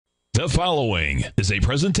The following is a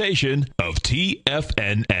presentation of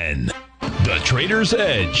TFNN. The Trader's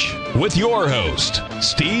Edge with your host,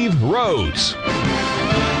 Steve Rhodes.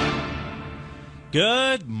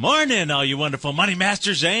 Good morning, all you wonderful money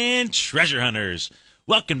masters and treasure hunters.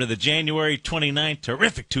 Welcome to the January 29th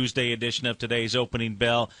terrific Tuesday edition of today's Opening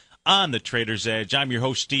Bell on the Trader's Edge. I'm your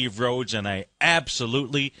host, Steve Rhodes, and I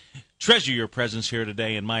absolutely treasure your presence here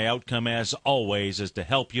today. And my outcome, as always, is to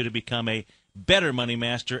help you to become a better money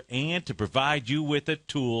master and to provide you with the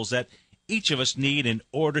tools that each of us need in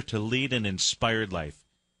order to lead an inspired life.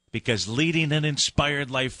 Because leading an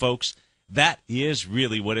inspired life, folks, that is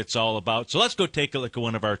really what it's all about. So let's go take a look at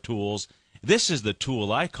one of our tools. This is the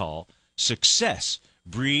tool I call Success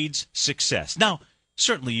Breeds Success. Now,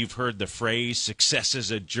 certainly you've heard the phrase, success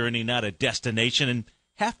is a journey, not a destination, and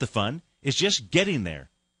half the fun is just getting there.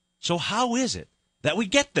 So how is it that we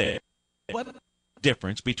get there? What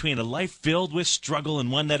difference between a life filled with struggle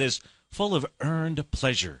and one that is full of earned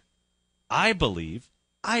pleasure? I believe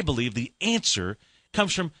the answer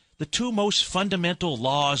comes from the two most fundamental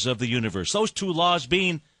laws of the universe. Those two laws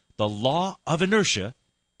being the law of inertia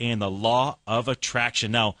and the law of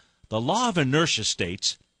attraction. Now, the law of inertia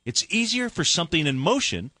states it's easier for something in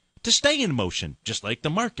motion to stay in motion, just like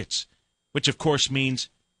the markets, which of course means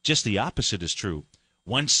just the opposite is true.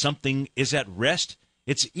 Once something is at rest,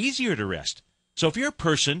 it's easier to rest. So if you're a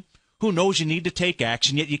person who knows you need to take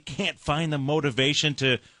action, yet you can't find the motivation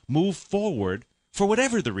to move forward for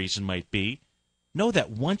whatever the reason might be, know that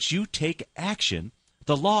once you take action,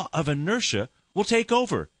 the law of inertia will take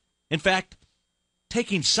over. In fact,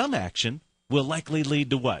 taking some action will likely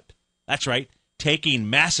lead to what? That's right, taking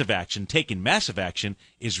massive action. Taking massive action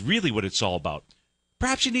is really what it's all about.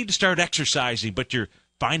 Perhaps you need to start exercising, but you're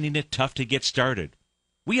finding it tough to get started.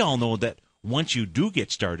 We all know that once you do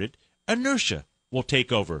get started, inertia will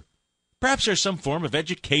take over. Perhaps there's some form of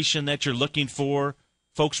education that you're looking for.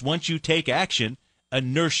 Folks, once you take action,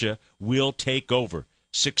 inertia will take over.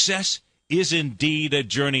 Success is indeed a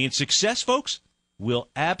journey, and success, folks, will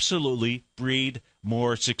absolutely breed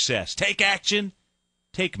more success. Take action,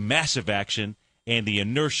 take massive action, and the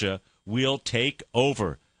inertia will take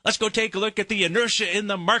over. Let's go take a look at the inertia in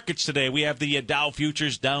the markets today. We have the Dow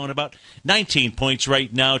futures down about 19 points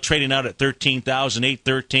right now, trading out at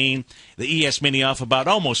 13,813. The ES mini off about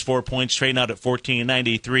almost 4 points, trading out at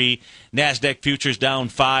 1493. NASDAQ futures down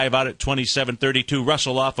 5, out at 2732.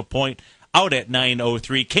 Russell off a point, out at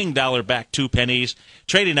 903. King dollar back 2 pennies,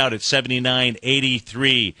 trading out at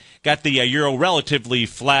 79.83. Got the euro relatively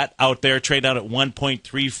flat out there, trading out at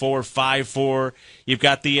 1.3454. You've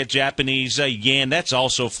got the Japanese yen, that's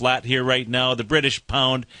also flat here right now. The British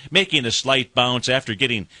pound making a slight bounce after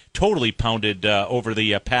getting totally pounded over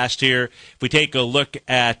the past here. If we take a look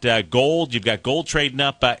at gold, you've got gold trading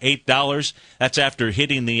up $8. That's after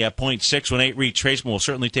hitting the 0.618 retracement. We'll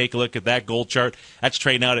certainly take a look at that gold chart. That's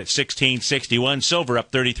trading out at 16.61. Silver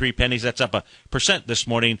up 33 pennies. That's up 1% this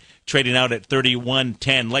morning, trading out at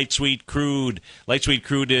 31.10. Light sweet crude. Light sweet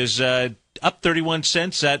crude is up 31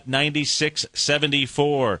 cents at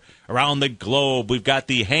 96.74. Around the globe, we've got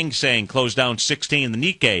the Hang Seng closed down 16. The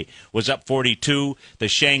Nikkei was up 42. The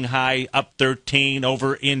Shanghai up 13.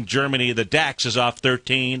 Over in Germany, the DAX is off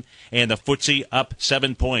 13. And the FTSE up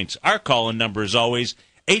 7 points. Our call-in number is always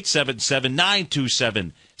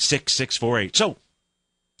 877-927-6648. So,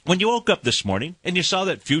 when you woke up this morning and you saw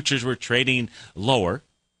that futures were trading lower,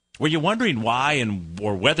 were you wondering why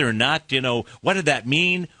or whether or not, what did that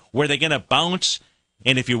mean? Were they going to bounce?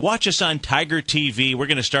 And if you watch us on TigerTV, we're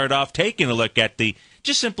going to start off taking a look at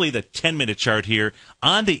just simply the 10-minute chart here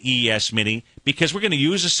on the ES Mini, because we're going to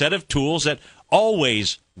use a set of tools that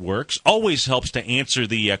always works, always helps to answer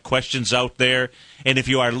the questions out there. And if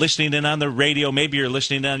you are listening in on the radio, maybe you're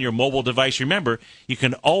listening on your mobile device, remember, you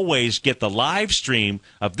can always get the live stream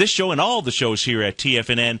of this show and all the shows here at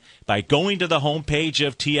TFNN by going to the homepage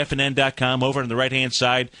of TFNN.com. Over on the right-hand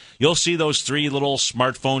side, you'll see those 3 little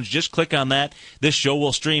smartphones. Just click on that. This show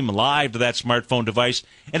will stream live to that smartphone device.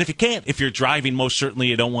 And if you can't, if you're driving, most certainly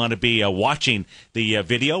you don't want to be watching the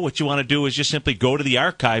video. What you want to do is just simply go to the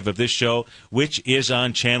archive of this show, which is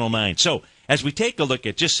on Channel 9. So, as we take a look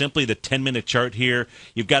at just simply the 10-minute chart here,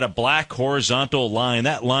 you've got a black horizontal line.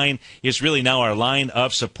 That line is really now our line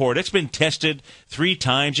of support. It's been tested 3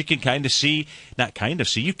 times. You can you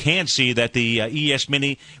can see that the ES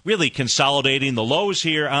Mini really consolidating the lows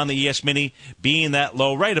here on the ES Mini, being that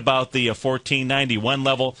low right about the 1491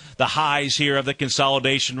 level. The highs here of the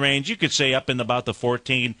consolidation range, you could say up in about the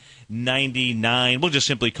 1499. We'll just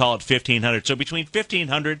simply call it 1500. So between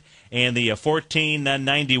 1500 and the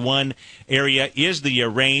 1491 area is the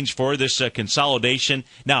range for this consolidation.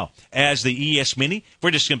 Now, as the ES Mini,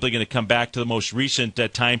 we're just simply going to come back to the most recent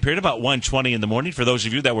time period, about 1:20 in the morning. For those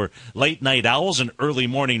of you that were late night owls and early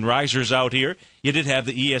morning risers out here, you did have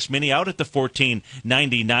the ES Mini out at the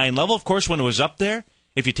 1499 level. Of course, when it was up there,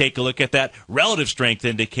 if you take a look at that relative strength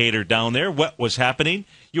indicator down there, what was happening?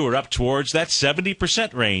 You were up towards that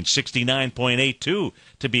 70% range, 69.82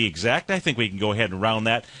 to be exact. I think we can go ahead and round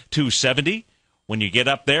that to 70. When you get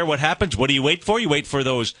up there, what happens? What do you wait for? You wait for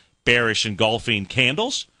those bearish engulfing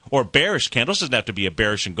candles, or bearish candles. Doesn't have to be a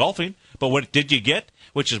bearish engulfing, but what did you get?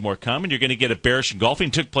 Which is more common. You're going to get a bearish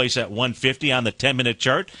engulfing. Took place at 150 on the 10-minute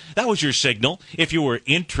chart. That was your signal. If you were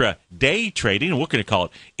intra-day trading, and we're going to call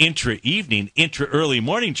it intra-evening, intra-early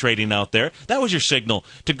morning trading out there, that was your signal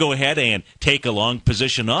to go ahead and take a long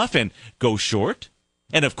position off and go short.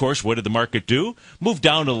 And, of course, what did the market do? Move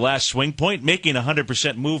down to the last swing point, making a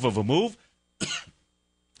 100% move of a move.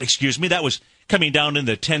 Excuse me, that was coming down in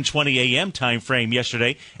the 10:20 a.m. time frame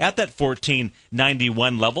yesterday at that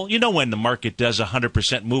 1491 level. You know, when the market does a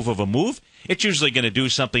 100% move of a move, it's usually going to do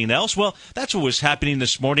something else. Well, that's what was happening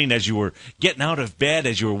this morning as you were getting out of bed,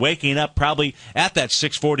 as you were waking up, probably at that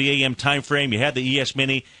 6:40 a.m. time frame. You had the ES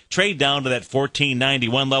Mini trade down to that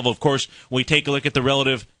 1491 level. Of course, when we take a look at the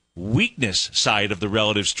relative weakness side of the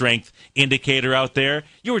relative strength indicator out there,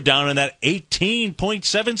 you were down in that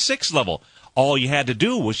 18.76 level. All you had to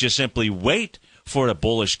do was just simply wait for a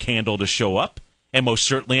bullish candle to show up. And most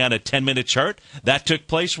certainly on a 10-minute chart, that took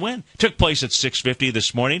place when? Took place at 6:50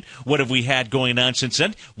 this morning. What have we had going on since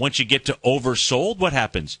then? Once you get to oversold, what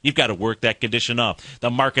happens? You've got to work that condition off. The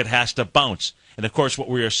market has to bounce. And, of course, what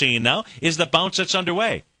we are seeing now is the bounce that's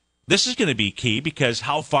underway. This is going to be key because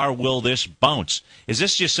how far will this bounce? Is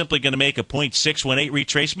this just simply going to make a 0.618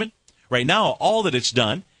 retracement? Right now, all that it's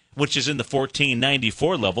done, which is in the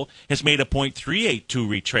 1494 level, has made a 0.382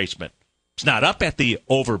 retracement. It's not up at the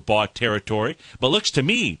overbought territory, but looks to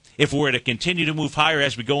me, if we were to continue to move higher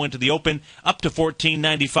as we go into the open, up to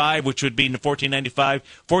 1495, which would be in the 1495,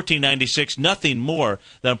 1496, nothing more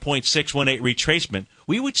than 0.618 retracement,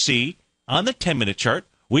 we would see, on the 10-minute chart,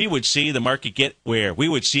 we would see the market get where? We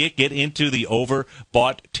would see it get into the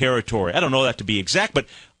overbought territory. I don't know that to be exact, but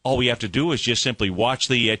all we have to do is just simply watch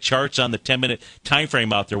the charts on the 10-minute time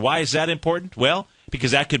frame out there. Why is that important? Well,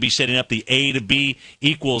 because that could be setting up the A to B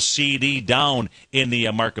equals CD down in the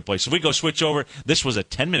marketplace. If we go switch over, this was a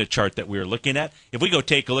 10-minute chart that we were looking at. If we go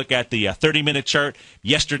take a look at the 30-minute chart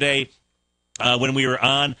yesterday, when we were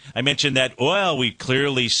on, I mentioned that, well, we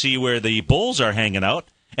clearly see where the bulls are hanging out.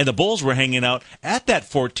 And the bulls were hanging out at that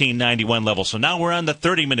 1491 level. So now we're on the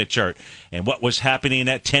 30-minute chart. And what was happening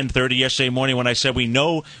at 10:30 yesterday morning when I said we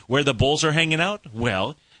know where the bulls are hanging out?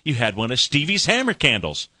 Well, you had one of Stevie's hammer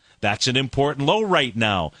candles. That's an important low right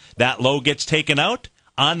now. That low gets taken out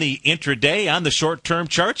on the intraday, on the short-term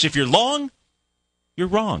charts. If you're long, you're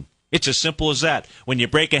wrong. It's as simple as that. When you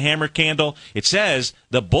break a hammer candle, it says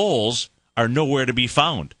the bulls are nowhere to be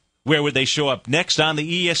found. Where would they show up next on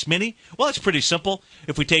the ES Mini? Well, it's pretty simple.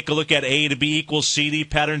 If we take a look at A to B equals CD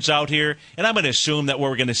patterns out here, and I'm going to assume that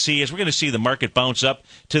what we're going to see is we're going to see the market bounce up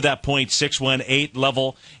to that 0.618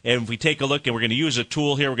 level. And if we take a look, and we're going to use a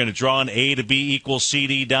tool here, we're going to draw an A to B equals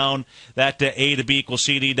CD down. That A to B equals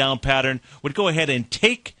CD down pattern would go ahead and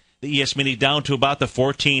take the ES Mini down to about the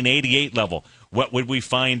 1488 level. What would we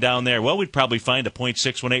find down there? Well, we'd probably find a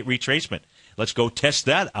 0.618 retracement. Let's go test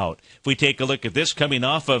that out. If we take a look at this coming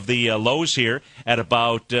off of the lows here at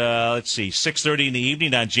about, 6:30 in the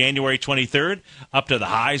evening on January 23rd, up to the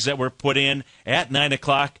highs that were put in at 9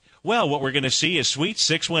 o'clock, well, what we're going to see is sweet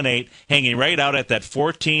 618 hanging right out at that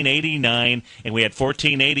 1489, and we had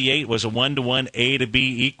 1488 was a 1-to-1 A to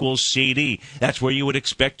B equals CD. That's where you would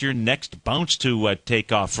expect your next bounce to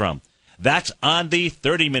take off from. That's on the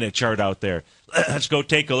 30-minute chart out there. Let's go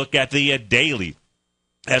take a look at the daily.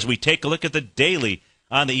 As we take a look at the daily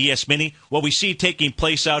on the ES Mini, what we see taking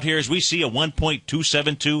place out here is we see a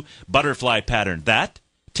 1.272 butterfly pattern. That,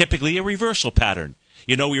 typically a reversal pattern.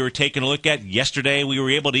 You know, we were taking a look at yesterday. We were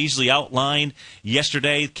able to easily outline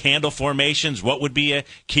yesterday candle formations. What would be a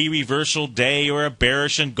key reversal day or a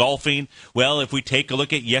bearish engulfing? Well, if we take a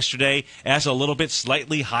look at yesterday, as a little bit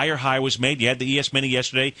slightly higher high was made, you had the ES Mini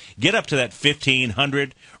yesterday, get up to that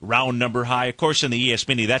 1500 round number high. Of course, in the ES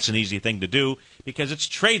Mini, that's an easy thing to do because it's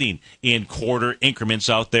trading in quarter increments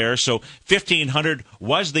out there. So 1500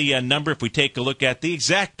 was the number. If we take a look at the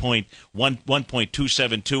exact point,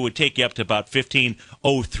 1.272 would take you up to about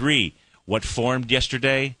 1503. What formed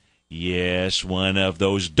yesterday? Yes, one of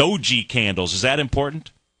those doji candles. Is that important?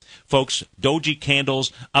 Folks, doji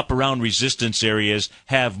candles up around resistance areas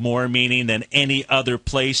have more meaning than any other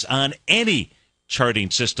place on any charting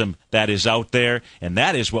system that is out there, and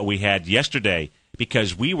that is what we had yesterday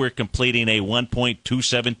because we were completing a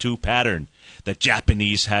 1.272 pattern. The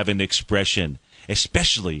Japanese have an expression,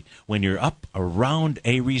 especially when you're up around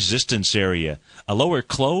a resistance area. A lower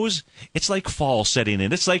close, it's like fall setting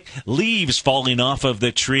in. It's like leaves falling off of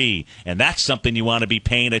the tree, and that's something you want to be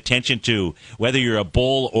paying attention to, whether you're a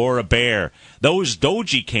bull or a bear. Those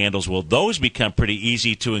doji candles, will those become pretty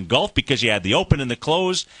easy to engulf because you had the open and the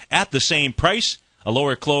close at the same price? A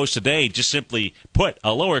lower close today, just simply put,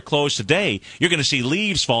 a lower close today, you're going to see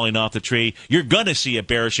leaves falling off the tree. You're going to see a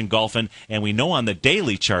bearish engulfing, and we know on the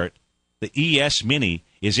daily chart, the ES Mini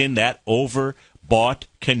is in that overbought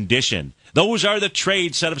condition. Those are the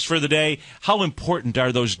trade setups for the day. How important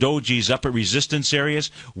are those dojis up at resistance areas?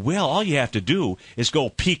 Well, all you have to do is go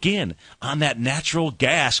peek in on that natural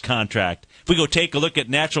gas contract. If we go take a look at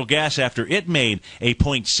natural gas after it made a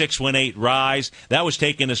 0.618 rise, that was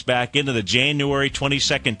taking us back into the January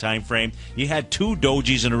 22nd time frame. You had two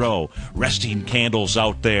dojis in a row, resting candles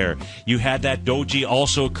out there. You had that doji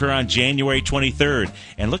also occur on January 23rd.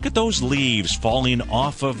 And look at those leaves falling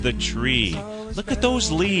off of the tree. Look at those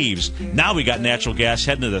leaves. Now we got natural gas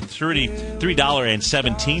heading to the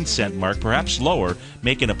 $33.17 mark, perhaps lower,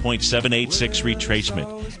 making a 0.786 retracement.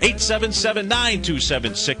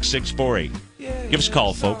 877-927-6648. Give us a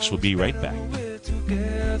call, folks. We'll be right back.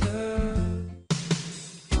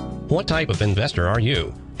 What type of investor are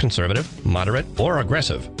you? Conservative, moderate, or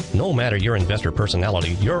aggressive? No matter your investor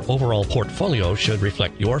personality, your overall portfolio should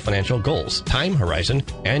reflect your financial goals, time horizon,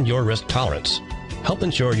 and your risk tolerance. Help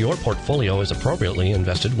ensure your portfolio is appropriately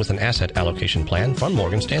invested with an asset allocation plan from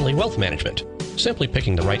Morgan Stanley Wealth Management. Simply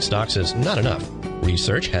picking the right stocks is not enough.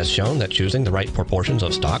 Research has shown that choosing the right proportions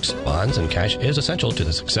of stocks, bonds, and cash is essential to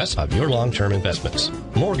the success of your long-term investments.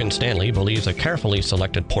 Morgan Stanley believes a carefully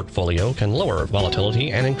selected portfolio can lower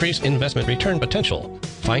volatility and increase investment return potential.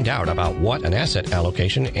 Find out about what an asset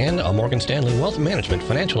allocation and a Morgan Stanley Wealth Management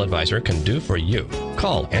financial advisor can do for you.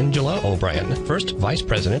 Call Angela O'Brien, First Vice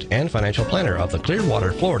President and Financial Planner of the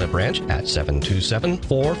Clearwater, Florida branch at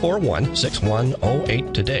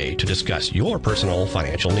 727-441-6108 today to discuss your personal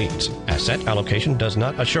financial needs. Asset allocation does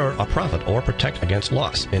not assure a profit or protect against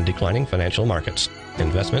loss in declining financial markets.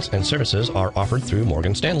 Investments and services are offered through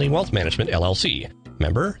Morgan Stanley Wealth Management, LLC.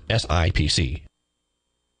 Member SIPC.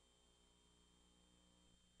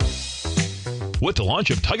 With the launch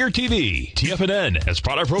of TigerTV, TFNN has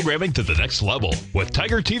brought our programming to the next level. With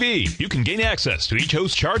TigerTV, you can gain access to each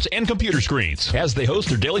host's charts and computer screens as they host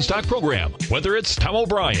their daily stock program. Whether it's Tom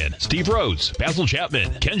O'Brien, Steve Rhodes, Basil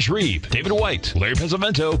Chapman, Ken Shreve, David White, Larry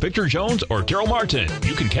Pesavento, Victor Jones, or Daryl Martin,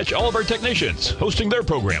 you can catch all of our technicians hosting their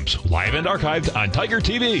programs live and archived on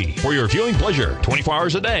TigerTV for your viewing pleasure 24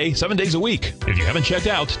 hours a day, 7 days a week. If you haven't checked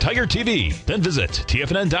out TigerTV, then visit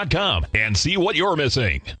TFNN.com and see what you're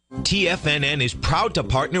missing. TFNN is proud to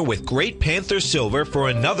partner with Great Panther Silver for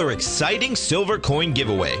another exciting silver coin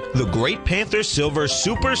giveaway. The Great Panther Silver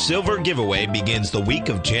Super Silver Giveaway begins the week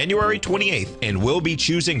of January 28th and will be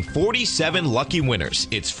choosing 47 lucky winners.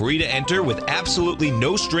 It's free to enter with absolutely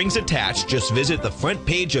no strings attached. Just visit the front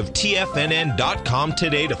page of TFNN.com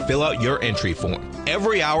today to fill out your entry form.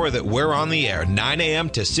 Every hour that we're on the air, 9 a.m.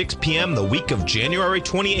 to 6 p.m. the week of January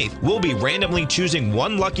 28th, we'll be randomly choosing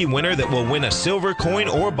one lucky winner that will win a silver coin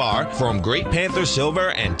or bar from Great Panther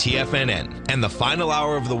Silver and TFNN. And the final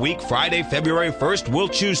hour of the week, Friday, February 1st, we'll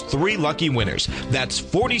choose 3 lucky winners. That's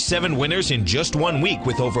 47 winners in just 1 week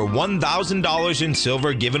with over $1,000 in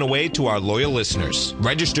silver given away to our loyal listeners.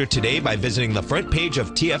 Register today by visiting the front page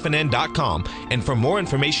of TFNN.com. And for more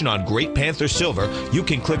information on Great Panther Silver, you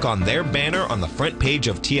can click on their banner on the front page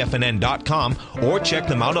of TFNN.com or check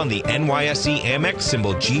them out on the NYSE Amex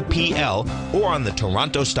symbol GPL or on the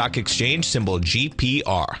Toronto Stock Exchange symbol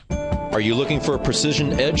GPR. Are you looking for a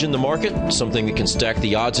precision edge in the market? Something that can stack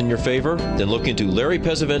the odds in your favor? Then look into Larry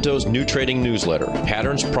Pesavento's new trading newsletter,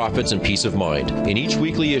 Patterns, Profits, and Peace of Mind. In each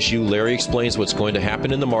weekly issue, Larry explains what's going to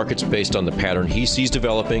happen in the markets based on the pattern he sees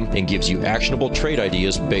developing and gives you actionable trade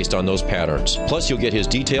ideas based on those patterns. Plus, you'll get his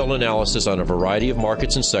detailed analysis on a variety of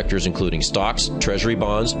markets and sectors, including stocks, treasury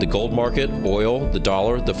bonds, the gold market, oil, the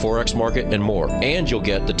dollar, the forex market, and more. And you'll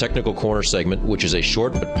get the Technical Corner segment, which is a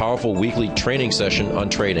short but powerful weekly training session on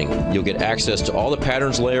trading. You'll you'll get access to all the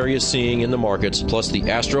patterns Larry is seeing in the markets, plus the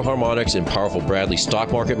Astro Harmonics and powerful Bradley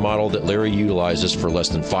stock market model that Larry utilizes for less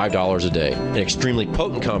than $5 a day. An extremely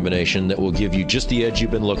potent combination that will give you just the edge you've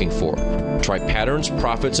been looking for. Try patterns,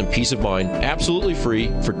 profits, and peace of mind absolutely free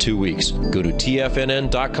for 2 weeks. Go to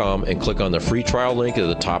tfnn.com and click on the free trial link at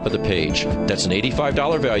the top of the page. That's an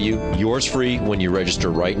 $85 value, yours free when you register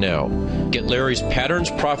right now. Get Larry's patterns,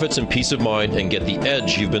 profits, and peace of mind and get the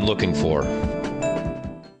edge you've been looking for.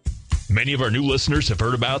 Many of our new listeners have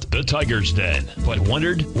heard about the Tiger's Den, but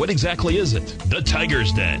wondered, what exactly is it? The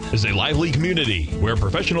Tiger's Den is a lively community where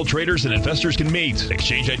professional traders and investors can meet,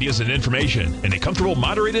 exchange ideas and information in a comfortable,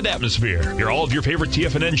 moderated atmosphere. Hear all of your favorite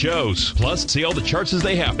TFNN shows, plus see all the charts as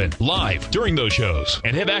they happen live during those shows,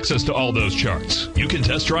 and have access to all those charts. You can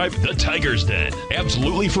test drive the Tiger's Den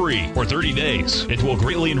absolutely free for 30 days. It will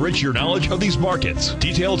greatly enrich your knowledge of these markets.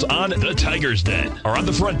 Details on the Tiger's Den are on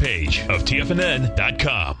the front page of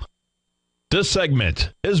TFNN.com. This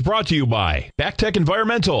segment is brought to you by BackTech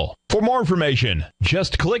Environmental. For more information,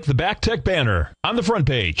 just click the BackTech banner on the front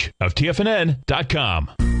page of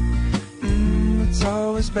TFNN.com. It's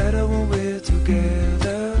always better when we're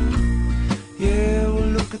together. Yeah, we'll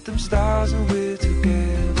look at them stars when we're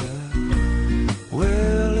together.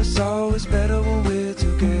 Well, it's always better when we're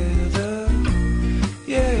together.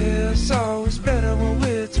 Yeah, it's always better when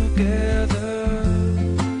we're together.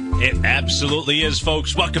 It absolutely is,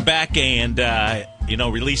 folks. Welcome back, and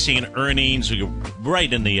releasing earnings. We're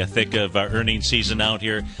right in the thick of earnings season out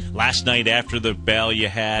here. Last night after the bell, you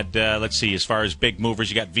had, as far as big movers,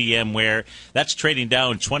 you got VMware. That's trading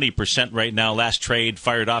down 20% right now. Last trade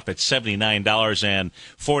fired off at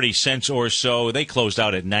 $79.40 or so. They closed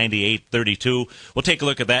out at $98.32. We'll take a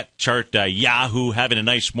look at that chart. Yahoo having a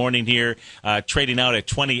nice morning here, trading out at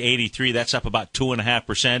 $20.83. That's up about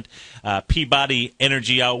 2.5%. Peabody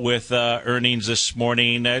Energy out with earnings this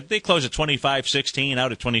morning. They closed at $25.16.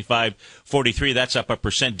 Out at $25.43. That's up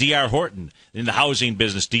 1%. D.R. Horton in the housing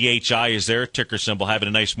business. DHI is their ticker symbol, having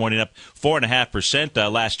a nice morning, up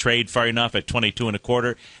 4.5%. Last trade firing off at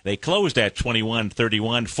 22.25. They closed at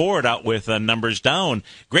 21.31. Ford out with numbers down.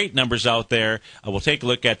 Great numbers out there. We'll take a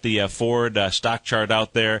look at the Ford stock chart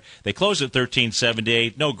out there. They closed at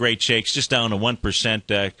 13.78. No great shakes, just down to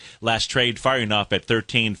 1%. Last trade firing off at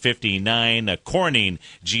 13.59. Corning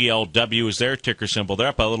GLW is their ticker symbol. They're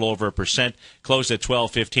up a little over 1%. Closed at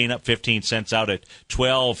 12.15, up 15 cents, out at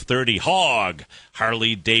 12.30. Hog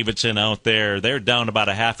Harley Davidson out there. They're down about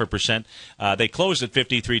 0.5%. They closed at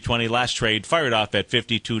 53.20. Last trade fired off at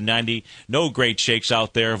 52.90. No great shakes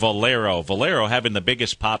out there. Valero having the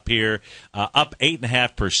biggest pop here, up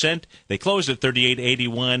 8.5%. They closed at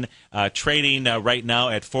 38.81. Trading right now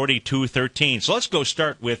at 42.13. So let's go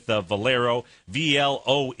start with Valero.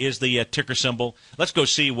 VLO is the ticker symbol. Let's go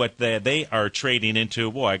see what they are trading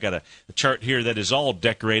into. Boy, I got a chart here that is all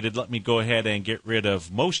decorated. Let me go ahead and get rid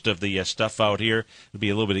of most of the stuff out here. It'll be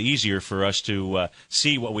a little bit easier for us to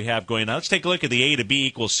see what we have going on. Let's take a look at the A to B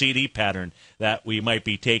equals CD pattern that we might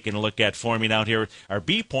be taking a look at forming out here. Our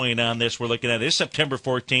B point on this we're looking at is September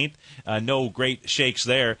 14th. No great shakes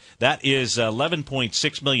there. That is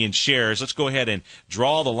 11.6 million shares. Let's go ahead and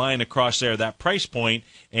draw the line across there, that price point,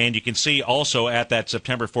 and you can see also at that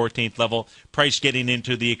September 14th level, price getting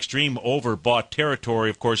into the extreme overbought territory.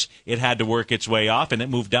 Of course, it had to work its way off, and it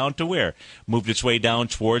moved down to where? Moved its way down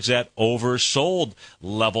towards that oversold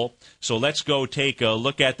level. So let's go take a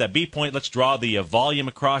look at the B point. Let's draw the volume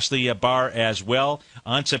across the bar as well.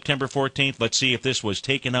 On September 14th, let's see if this was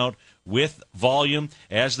taken out with volume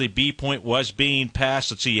as the B point was being passed.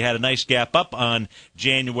 Let's see, you had a nice gap up on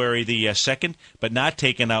January the 2nd, but not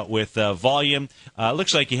taken out with volume.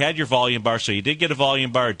 Looks like you had your volume bar, so you did get a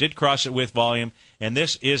volume bar, did cross it with volume, and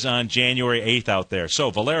this is on January 8th out there. So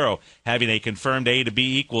Valero having a confirmed A to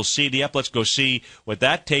B equals CD up. Let's go see what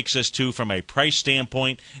that takes us to from a price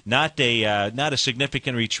standpoint. Not a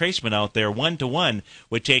significant retracement out there. 1-to-1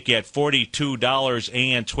 would take you at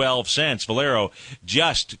 $42.12. Valero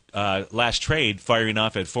just last trade firing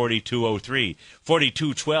off at 42.03.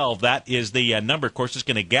 42.12, that is the number. Of course, it's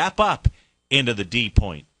going to gap up into the D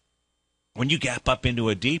point. When you gap up into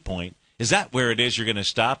a D point, is that where it is you're going to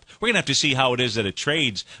stop? We're going to have to see how it is that it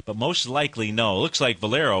trades, but most likely no. It looks like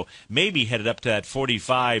Valero may be headed up to that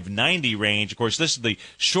 45.90 range. Of course, this is the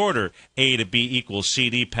shorter A to B equals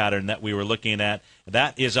CD pattern that we were looking at.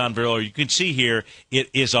 That is on Valero. You can see here it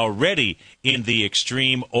is already in the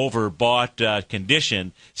extreme overbought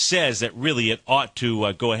condition. Says that really it ought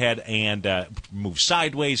to go ahead and move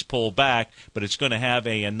sideways, pull back, but it's going to have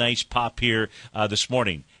a nice pop here this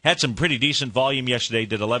morning. had some pretty decent volume yesterday,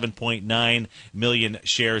 did 11.9 million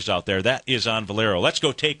shares out there. That is on Valero. Let's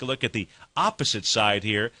go take a look at the opposite side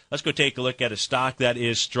here. Let's go take a look at a stock that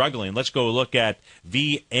is struggling. Let's go look at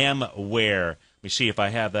VMware. Let me see if I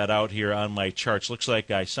have that out here on my charts. Looks like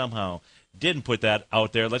I somehow didn't put that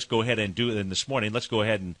out there. Let's go ahead and do it this morning. Let's go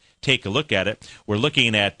ahead and take a look at it. We're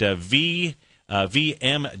looking at VMW.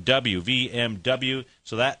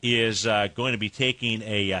 So that is going to be taking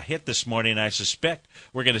a hit this morning. I suspect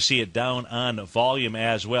we're going to see it down on volume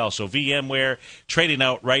as well. So VMware trading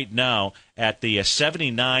out right now at the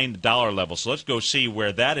 $79 level. So let's go see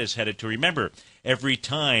where that is headed to. Remember, every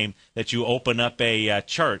time that you open up a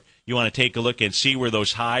chart, you want to take a look and see where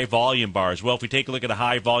those high volume bars. Well, if we take a look at a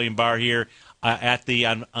high volume bar here at the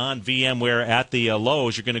on VMware at the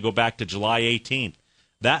lows, you're going to go back to July 18th.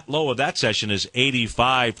 That low of that session is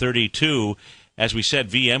 85.32. As we said,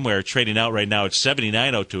 VMware trading out right now at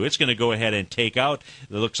 79.02. It's going to go ahead and take out,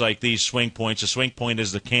 it looks like, these swing points. The swing point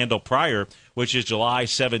is the candle prior, which is July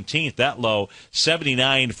 17th. That low,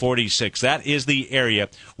 79.46. That is the area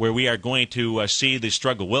where we are going to see the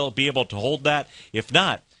struggle. Will it be able to hold that? If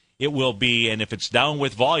not, it will be, and if it's down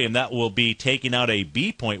with volume, that will be taking out a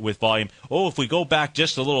B point with volume. Oh, if we go back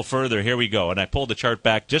just a little further, here we go. And I pulled the chart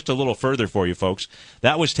back just a little further for you folks.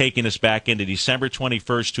 That was taking us back into December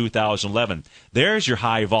 21st, 2011. There's your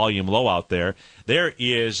high volume low out there. There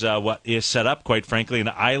is what is set up, quite frankly,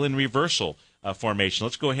 an island reversal formation.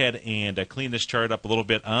 Let's go ahead and clean this chart up a little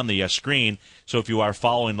bit on the screen. So if you are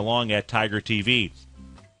following along at Tiger TV.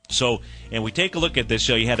 So, and we take a look at this,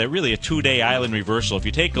 so you had really a two-day island reversal. If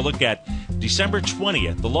you take a look at December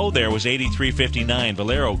 20th, the low there was 83.59.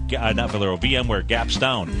 VMware gaps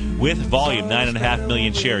down with volume, 9.5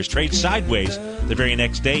 million shares. Trade sideways the very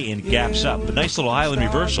next day and gaps up. A nice little island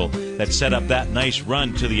reversal that set up that nice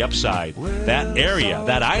run to the upside. That area,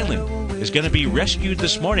 that island, is going to be rescued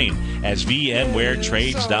this morning as VMware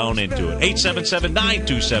trades down into it.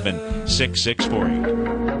 877-927-6648.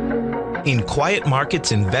 In quiet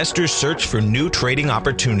markets, investors search for new trading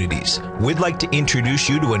opportunities. We'd like to introduce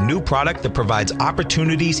you to a new product that provides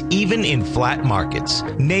opportunities even in flat markets.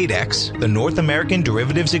 Nadex, the North American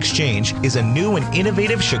Derivatives Exchange, is a new and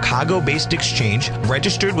innovative Chicago-based exchange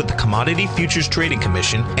registered with the Commodity Futures Trading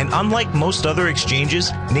Commission, and unlike most other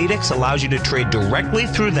exchanges, Nadex allows you to trade directly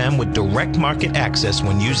through them with direct market access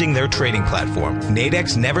when using their trading platform.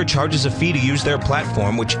 Nadex never charges a fee to use their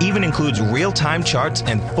platform, which even includes real-time charts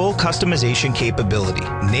and full customization capability.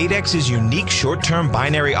 Nadex's unique short-term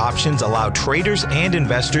binary options allow traders and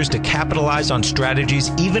investors to capitalize on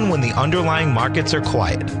strategies even when the underlying markets are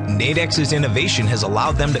quiet. Nadex's innovation has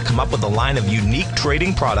allowed them to come up with a line of unique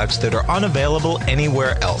trading products that are unavailable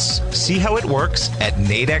anywhere else. See how it works at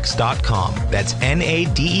nadex.com. That's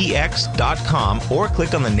NADEX.com, or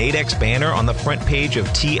click on the Nadex banner on the front page of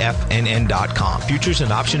TFNN.com. Futures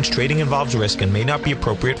and options trading involves risk and may not be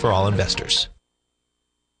appropriate for all investors.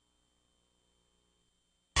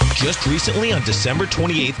 Just recently, on December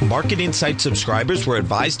 28th, Market Insight subscribers were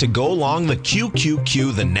advised to go long the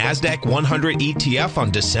QQQ, the NASDAQ 100 ETF,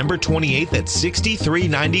 on December 28th at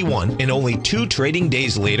 $63.91. And only 2 trading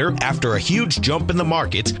days later, after a huge jump in the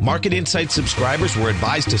markets, Market Insight subscribers were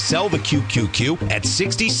advised to sell the QQQ at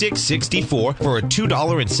 $66.64 for a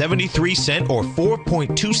 $2.73 or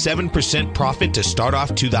 4.27% profit to start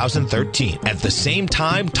off 2013. At the same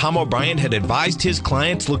time, Tom O'Brien had advised his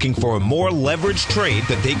clients looking for a more leveraged trade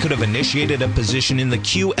that they could have initiated a position in the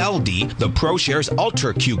QLD, the ProShares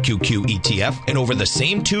Ultra QQQ ETF, and over the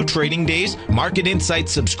same 2 trading days, Market Insight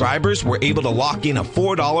subscribers were able to lock in a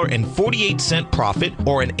 $4.48 profit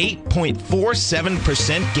or an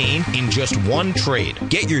 8.47% gain in just 1 trade.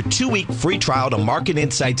 Get your 2-week free trial to Market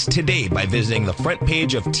Insights today by visiting the front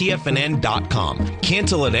page of TFNN.com.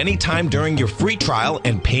 Cancel at any time during your free trial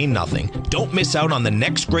and pay nothing. Don't miss out on the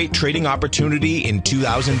next great trading opportunity in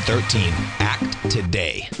 2013. Act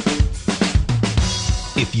today.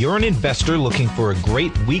 If you're an investor looking for a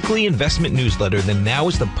great weekly investment newsletter, then now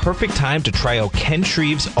is the perfect time to try out Ken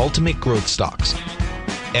Shreve's Ultimate Growth Stocks.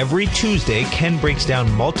 Every Tuesday, Ken breaks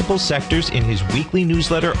down multiple sectors in his weekly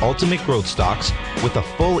newsletter, Ultimate Growth Stocks, with a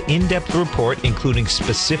full in-depth report including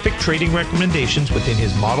specific trading recommendations within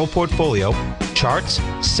his model portfolio, charts,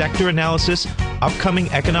 sector analysis, upcoming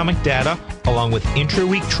economic data, along with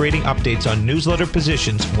intra-week trading updates on newsletter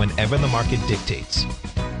positions whenever the market dictates.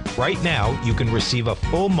 Right now, you can receive a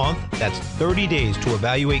full month, that's 30 days, to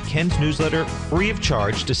evaluate Ken's newsletter free of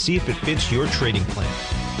charge to see if it fits your trading plan.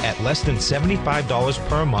 At less than $75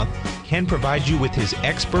 per month, Ken provides you with his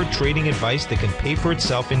expert trading advice that can pay for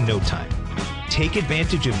itself in no time. Take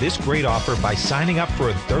advantage of this great offer by signing up for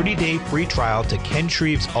a 30-day free trial to Ken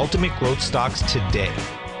Shreve's Ultimate Growth Stocks today.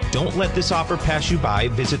 Don't let this offer pass you by.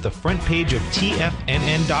 Visit the front page of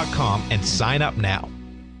TFNN.com and sign up now.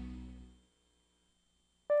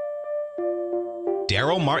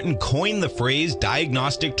 Daryl Martin coined the phrase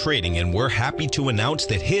diagnostic trading, and we're happy to announce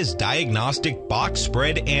that his diagnostic box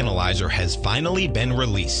spread analyzer has finally been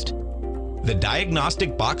released. The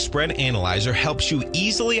Diagnostic Box Spread Analyzer helps you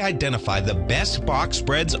easily identify the best box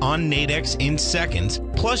spreads on Nadex in seconds,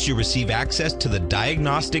 plus you receive access to the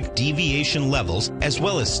diagnostic deviation levels, as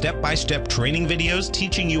well as step-by-step training videos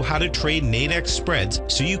teaching you how to trade Nadex spreads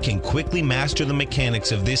so you can quickly master the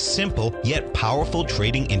mechanics of this simple yet powerful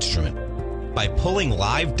trading instrument. By pulling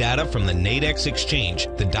live data from the Nadex exchange,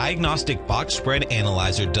 the Diagnostic Box Spread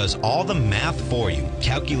Analyzer does all the math for you,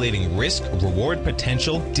 calculating risk, reward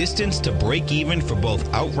potential, distance to break even for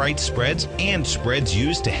both outright spreads and spreads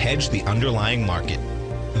used to hedge the underlying market.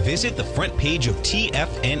 Visit the front page of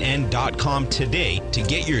TFNN.com today to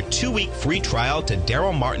get your 2-week free trial to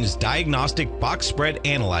Daryl Martin's Diagnostic Box Spread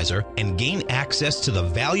Analyzer and gain access to the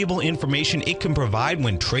valuable information it can provide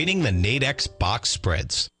when trading the Nadex box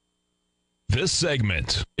spreads. This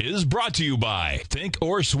segment is brought to you by Think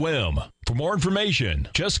or Swim. For more information,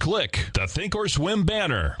 just click the Think or Swim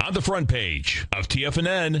banner on the front page of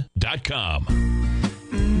TFNN.com.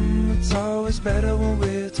 It's always better when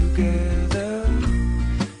we're together.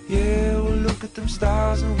 Yeah, we'll look at them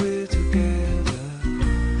stars when we're together.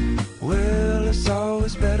 Well, it's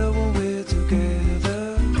always better when we're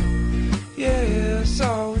together. Yeah, it's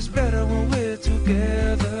always better when we're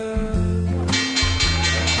together.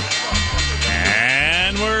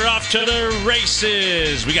 We're off to the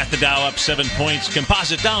races. We got the Dow up 7 points.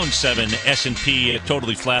 Composite down 7. S&P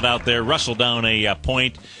totally flat out there. Russell down a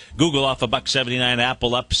point. Google off $1.79.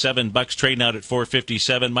 Apple up $7. Trading out at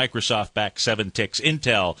 $4.57. Microsoft back 7 ticks.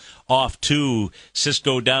 Intel off 2.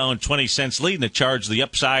 Cisco down 20 cents. Leading the charge, the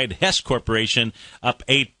upside. Hess Corporation up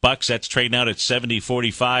 $8. That's trading out at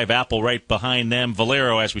 $70.45. Apple right behind them.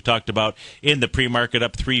 Valero, as we talked about in the pre-market,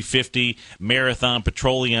 up $3.50. Marathon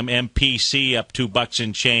Petroleum MPC up $2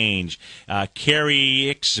 and change.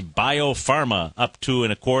 Carrix Biopharma up 2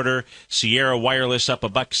 1/4. Sierra Wireless up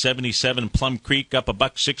 $1.77. Plum Creek up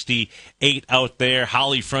 $1.68 out there.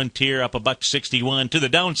 Holly Frontier up $1.61. To the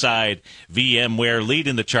downside, VMware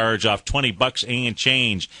leading the charge off $20 and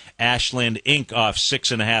change. Ashland Inc. off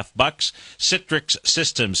 $6.50. Citrix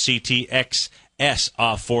Systems CTX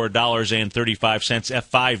off $4.35.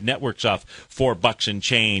 F5 Networks off $4 and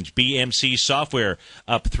change. BMC Software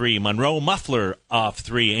up 3. Monroe Muffler off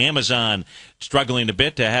 3. Amazon struggling a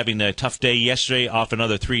bit, having a tough day yesterday, off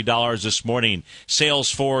another $3 this morning.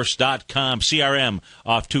 Salesforce.com CRM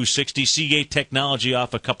off $2.60. Seagate Technology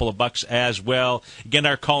off a couple of bucks as well. Again,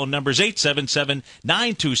 our call numbers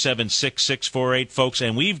 877-927-6648, folks,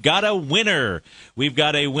 and we've got a winner. We've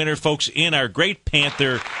got a winner, folks, in our Great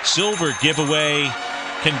Panther Silver Giveaway.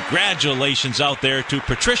 Congratulations out there to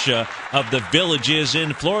Patricia of the Villages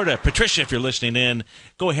in Florida. Patricia, if you're listening in,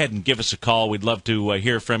 go ahead and give us a call. We'd love to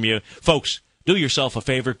hear from you. Folks, do yourself a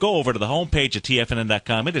favor. Go over to the homepage at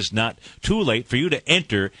TFNN.com. It is not too late for you to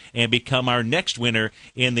enter and become our next winner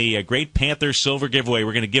in the Great Panther Silver Giveaway.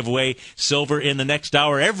 We're going to give away silver in the next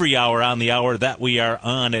hour, every hour on the hour that we are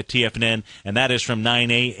on at TFNN, and that is from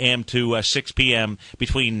 9 a.m. to 6 p.m.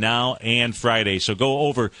 between now and Friday. So go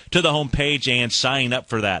over to the homepage and sign up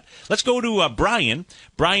for that. Let's go to Brian.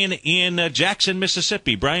 Brian in Jackson,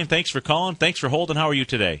 Mississippi. Brian, thanks for calling. Thanks for holding. How are you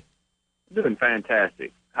today? Doing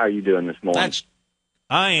fantastic. How are you doing this morning?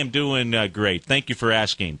 I am doing great. Thank you for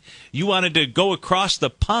asking. You wanted to go across the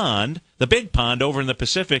pond, the big pond over in the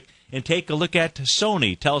Pacific, and take a look at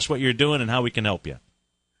Sony. Tell us what you're doing and how we can help you.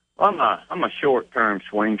 Well, I'm a short-term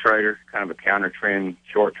swing trader, kind of a counter-trend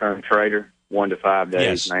short-term trader, 1 to 5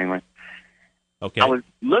 days mainly. Okay. I was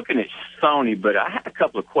looking at Sony, but I had a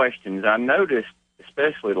couple of questions. I noticed,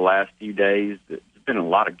 especially the last few days, that there's been a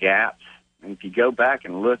lot of gaps. And if you go back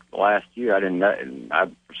and look the last year, I didn't know.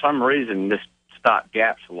 For some reason, this stock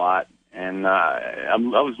gaps a lot. And I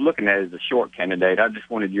was looking at it as a short candidate. I just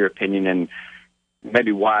wanted your opinion and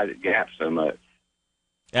maybe why it gaps so much.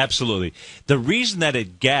 Absolutely. The reason that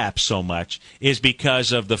it gaps so much is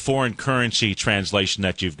because of the foreign currency translation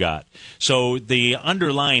that you've got. So the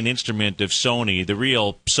underlying instrument of Sony, the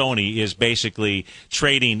real Sony, is basically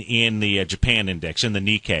trading in the Japan index, in the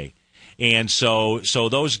Nikkei. And so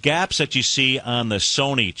those gaps that you see on the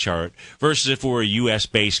Sony chart versus if we're a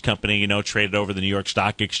U.S.-based company, traded over the New York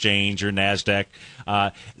Stock Exchange or NASDAQ,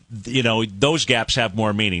 those gaps have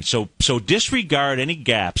more meaning. So disregard any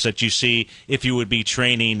gaps that you see if you would be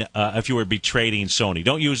trading Sony.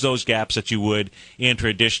 Don't use those gaps that you would in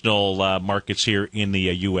traditional markets here in the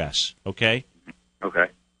U.S. Okay? Okay.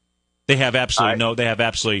 They have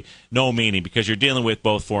absolutely no meaning because you're dealing with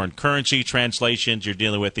both foreign currency translations. You're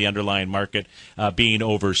dealing with the underlying market being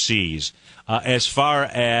overseas. As far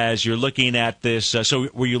as you're looking at this, so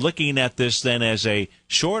were you looking at this then as a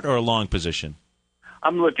short or a long position?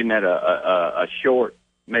 I'm looking at a short,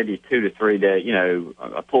 maybe 2 to 3 day,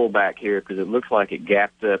 a pullback here because it looks like it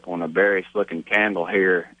gapped up on a bearish-looking candle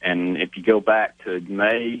here. And if you go back to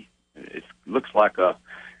May, it looks like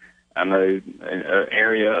an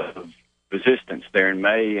area of resistance there in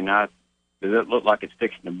May, and does it look like it's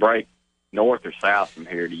fixing to break north or south from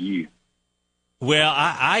here to you? Well,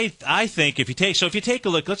 I think if you take a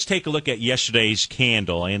look, let's take a look at yesterday's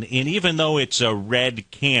candle, and even though it's a red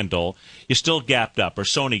candle, you still gapped up, or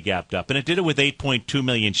Sony gapped up, and it did it with 8.2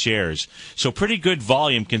 million shares. So pretty good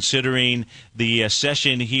volume considering the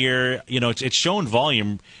session here. It's shown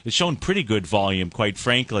volume. It's shown pretty good volume, quite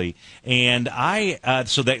frankly. And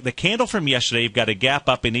so the candle from yesterday, you've got a gap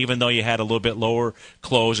up, and even though you had a little bit lower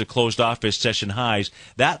close, it closed off as session highs.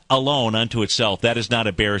 That alone, unto itself, that is not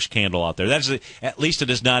a bearish candle out there. That is at least it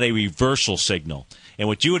is not a reversal signal. And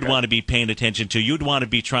what you would want to be paying attention to, you'd want to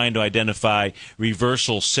be trying to identify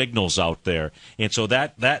reversal signals out there. And so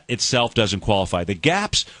that itself doesn't qualify. The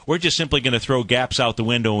gaps, we're just simply going to throw gaps out the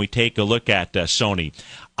window when we take a look at Sony.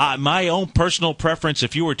 My own personal preference,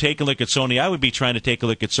 if you were taking a look at Sony, I would be trying to take a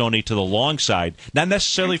look at Sony to the long side, not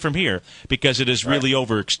necessarily from here, because it is really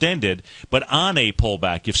overextended, but on a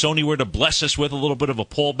pullback. If Sony were to bless us with a little bit of a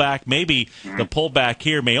pullback, maybe the pullback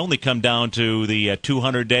here may only come down to the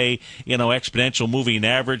 200-day, exponential moving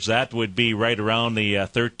average. That would be right around the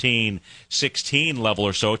 13.16 level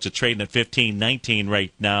or so. It's trading at 15.19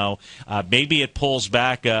 right now. Maybe it pulls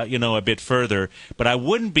back, a bit further, but I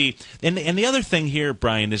wouldn't be. And the other thing here,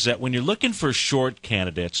 Brian, is that when you're looking for short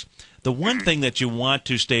candidates, the one thing that you want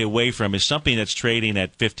to stay away from is something that's trading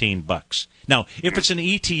at $15. Now, if it's an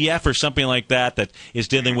ETF or something like that is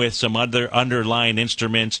dealing with some other underlying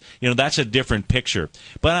instruments, that's a different picture.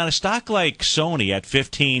 But on a stock like Sony at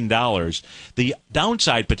 $15, the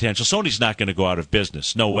downside potential, Sony's not going to go out of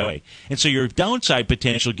business, no way. And so your downside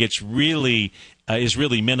potential gets is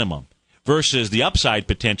really minimum. Versus the upside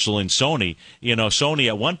potential in Sony. Sony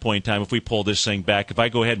at one point in time, if we pull this thing back, if I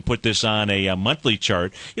go ahead and put this on a monthly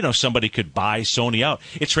chart, somebody could buy Sony out.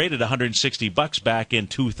 It traded $160 back in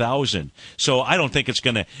 2000. So I don't think it's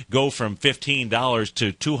going to go from $15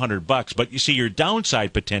 to $200. But you see, your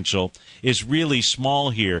downside potential is really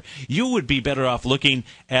small here. You would be better off looking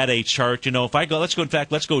at a chart.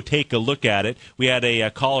 Let's go take a look at it. We had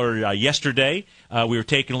a caller yesterday. We were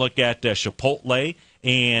taking a look at Chipotle.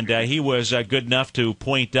 And he was good enough to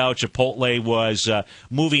point out Chipotle was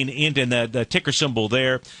moving into the ticker symbol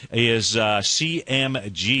there is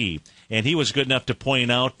CMG. And he was good enough to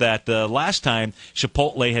point out that last time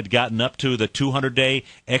Chipotle had gotten up to the 200-day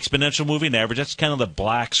exponential moving average. That's kind of the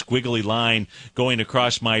black squiggly line going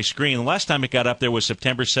across my screen. The last time it got up there was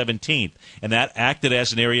September 17th, and that acted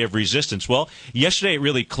as an area of resistance. Well, yesterday it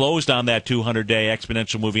really closed on that 200-day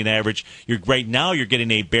exponential moving average. Right now you're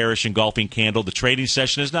getting a bearish engulfing candle. The trading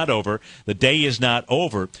session is not over. The day is not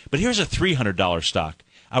over. But here's a $300 stock.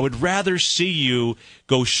 I would rather see you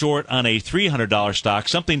go short on a $300 stock,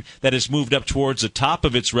 something that has moved up towards the top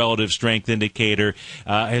of its relative strength indicator,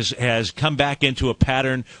 has come back into a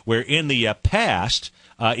pattern where in the past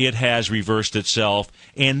it has reversed itself,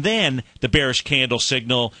 and then the bearish candle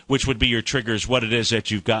signal, which would be your triggers, what it is that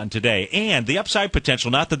you've gotten today. And the upside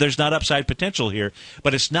potential, not that there's not upside potential here,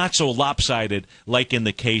 but it's not so lopsided like in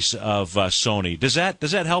the case of Sony. Does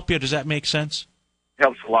that help you? Does that make sense?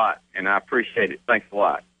 Helps a lot, and I appreciate it. Thanks a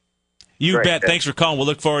lot. You Great. bet. Thanks for calling. We'll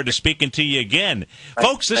look forward to speaking to you again.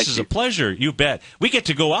 Folks, this is a pleasure. You bet. We get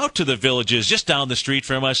to go out to the Villages just down the street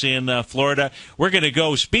from us in Florida. We're going to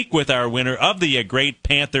go speak with our winner of the Great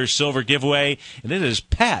Panther Silver Giveaway, and it is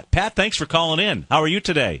Pat. Pat, thanks for calling in. How are you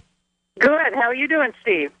today? Good. How are you doing,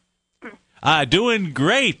 Steve? Doing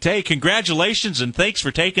great. Hey, congratulations, and thanks for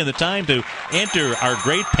taking the time to enter our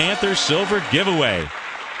Great Panther Silver Giveaway.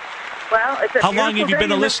 Well, it's a How long have you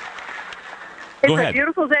been a listener? Go ahead. It's a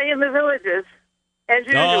beautiful day in the Villages, as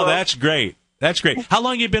usual. Oh, that's great. That's great. How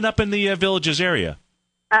long have you been up in the Villages area?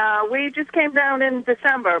 We just came down in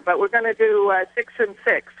December, but we're going to do 6 and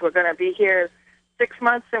 6. We're going to be here 6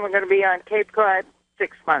 months, and we're going to be on Cape Cod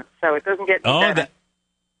 6 months, so it doesn't get better.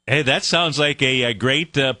 Hey, that sounds like a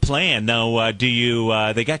great plan. Now, do you?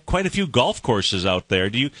 They got quite a few golf courses out there.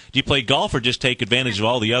 Do you play golf or just take advantage of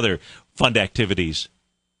all the other fun activities?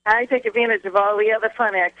 I take advantage of all the other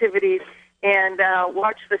fun activities and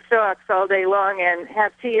watch the stocks all day long and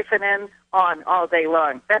have TFNN on all day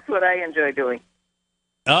long. That's what I enjoy doing.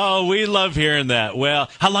 Oh, we love hearing that. Well,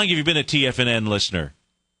 how long have you been a TFNN listener?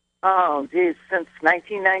 Oh, geez, since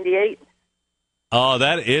 1998. Oh,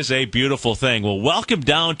 that is a beautiful thing. Well, welcome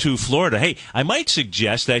down to Florida. Hey, I might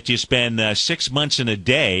suggest that you spend 6 months in a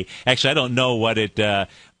day. Actually, I don't know what it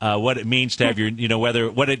means to have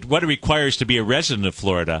your, what it requires to be a resident of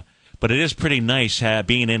Florida, but it is pretty nice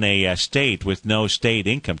being in a state with no state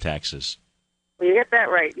income taxes. Well, you get that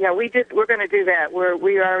right. Yeah, we're going to do that.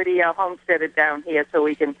 We already homesteaded down here, so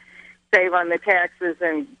we can save on the taxes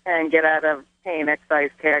and get out of paying excise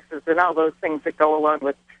taxes and all those things that go along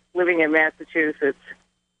with living in Massachusetts.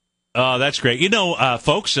 Oh, that's great.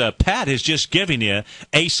 Folks, Pat is just giving you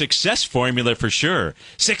a success formula for sure.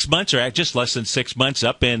 6 months, or just less than 6 months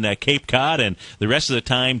up in Cape Cod, and the rest of the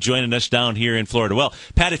time joining us down here in Florida. Well,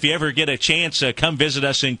 Pat, if you ever get a chance, come visit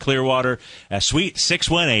us in Clearwater, Suite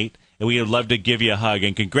 618. And we would love to give you a hug.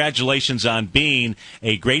 And congratulations on being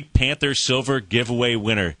a Great Panther Silver Giveaway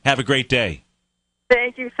winner. Have a great day.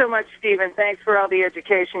 Thank you so much, Stephen. Thanks for all the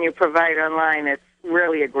education you provide online. It's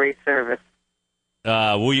really a great service.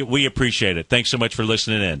 We appreciate it. Thanks so much for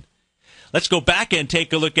listening in. Let's go back and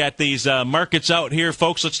take a look at these markets out here,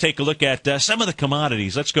 folks. Let's take a look at some of the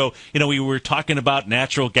commodities. Let's go. We were talking about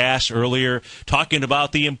natural gas earlier, talking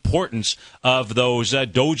about the importance of those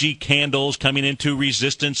doji candles coming into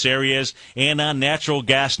resistance areas and on natural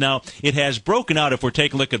gas. Now, it has broken out. If we're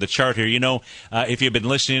taking a look at the chart here, if you've been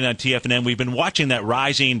listening on TFNN, we've been watching that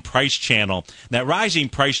rising price channel. That rising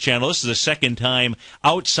price channel, this is the second time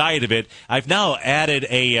outside of it. I've now added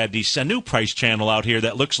a new price channel out here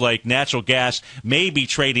that looks like natural gas may be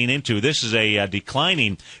trading into. This is a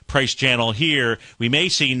declining price channel here. We may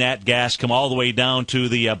see nat gas come all the way down to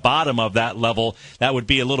the bottom of that level. That would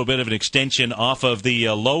be a little bit of an extension off of the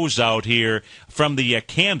lows out here from the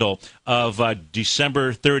candle of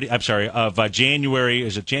December 30. I'm sorry, of January.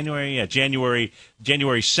 Is it January? Yeah, January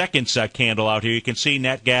 2nd's candle out here. You can see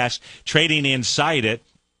nat gas trading inside it.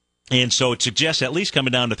 And so it suggests at least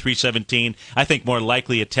coming down to 317. I think more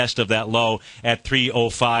likely a test of that low at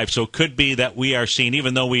 305. So it could be that we are seeing,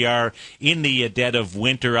 even though we are in the dead of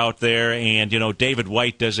winter out there, and, David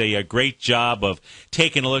White does a great job of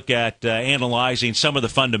taking a look at analyzing some of the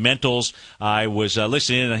fundamentals. I was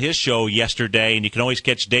listening to his show yesterday, and you can always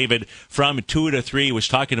catch David from 2 to 3. He was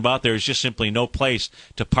talking about there's just simply no place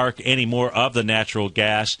to park any more of the natural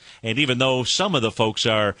gas. And even though some of the folks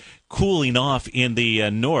are cooling off in the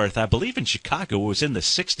north, I believe in Chicago it was in the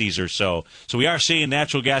 60s or so. So we are seeing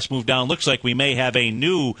natural gas move down. Looks like we may have a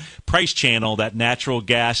new price channel that natural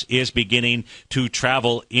gas is beginning to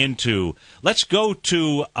travel into. Let's go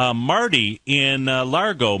to Marty in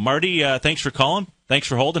Largo. Marty, thanks for calling. Thanks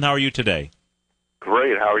for holding. How are you today?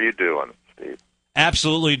 Great. How are you doing, Steve?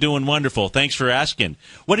 Absolutely doing wonderful. Thanks for asking.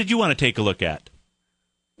 What did you want to take a look at?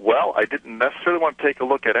 Well, I didn't necessarily want to take a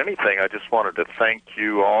look at anything. I just wanted to thank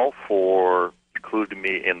you all for including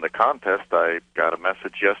me in the contest. I got a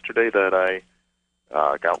message yesterday that I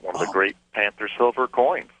got one of the Great Panther Silver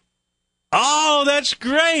coins. Oh, that's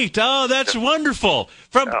great. Oh, that's wonderful.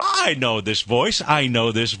 I know this voice.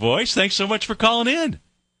 Thanks so much for calling in.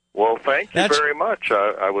 Well, thank you very much.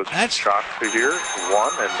 I was shocked to hear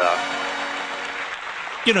one,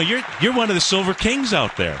 and you're one of the Silver Kings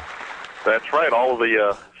out there. That's right. All of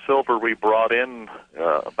the silver we brought in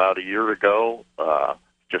about a year ago.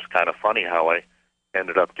 Just kind of funny how I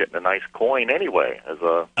ended up getting a nice coin anyway.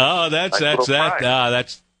 That's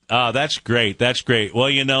great. That's great.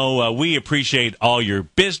 Well, we appreciate all your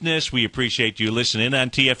business. We appreciate you listening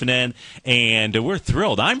on TFNN, and we're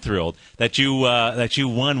thrilled. I'm thrilled that you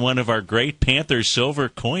won one of our Great Panther silver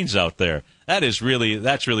coins out there. That's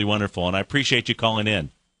really wonderful, and I appreciate you calling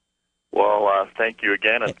in. Well, thank you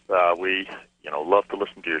again. We love to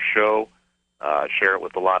listen to your show, share it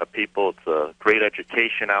with a lot of people. It's a great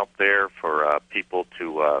education out there for people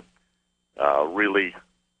to really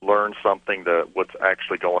learn something what's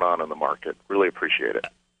actually going on in the market. Really appreciate it.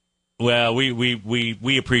 Well,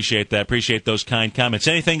 we appreciate that. Appreciate those kind comments.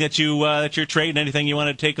 Anything that you're trading? Anything you want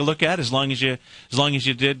to take a look at? As long as you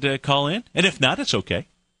did call in, and if not, it's okay.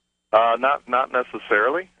 Not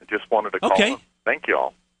necessarily. I just wanted to call. Okay. In. Thank you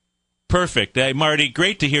all. Perfect. Hey, Marty,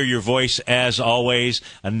 great to hear your voice as always.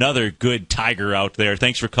 Another good Tiger out there.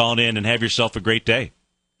 Thanks for calling in, and have yourself a great day.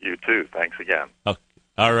 You too. Thanks again. Okay.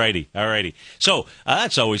 All righty. So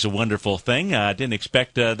that's always a wonderful thing. I didn't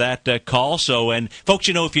expect that call. So, and folks,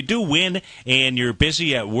 if you do win and you're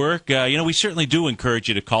busy at work, we certainly do encourage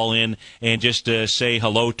you to call in and just say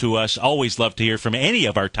hello to us. Always love to hear from any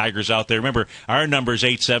of our Tigers out there. Remember, our number is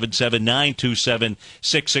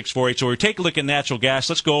 877-927-6648. So we're taking a look at natural gas.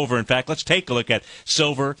 Let's go over. In fact, let's take a look at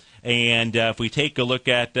silver And if we take a look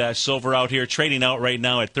at silver out here, trading out right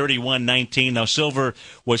now at 31.19. Now, silver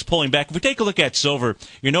was pulling back. If we take a look at silver,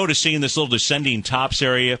 you're noticing this little descending tops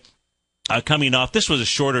area. Coming off, this was a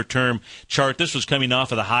shorter term chart. This was coming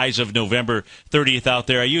off of the highs of November 30th out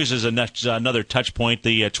there. I use as another touch point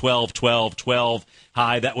the 12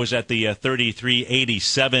 high. That was at the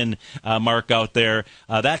 33.87 mark out there.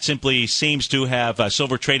 That simply seems to have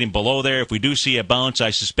silver trading below there. If we do see a bounce,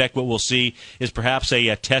 I suspect what we'll see is perhaps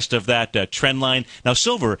a test of that trend line. Now,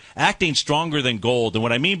 silver acting stronger than gold. And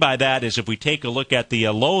what I mean by that is if we take a look at the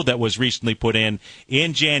low that was recently put in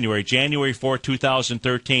January 4,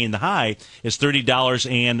 2013, the high is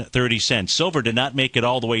 $30.30. Silver did not make it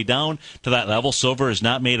all the way down to that level. Silver has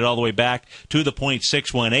not made it all the way back to the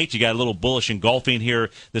 0.618. You got a little bullish engulfing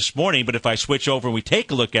here this morning, but if I switch over and we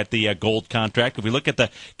take a look at the gold contract, if we look at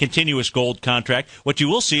the continuous gold contract, what you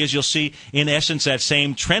will see is you'll see, in essence, that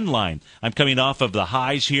same trend line. I'm coming off of the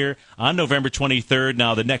highs here on November 23rd.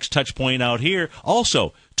 Now, the next touch point out here,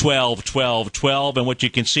 also 12, and what you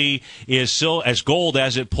can see is still as gold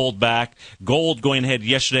as it pulled back. Gold going ahead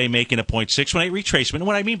yesterday making a 0.618 retracement. And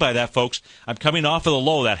what I mean by that, folks, I'm coming off of the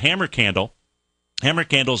low, that hammer candle. Hammer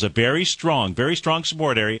candle is a very strong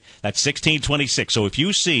support area. That's 1626. So if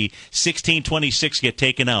you see 1626 get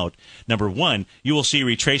taken out, number one, you will see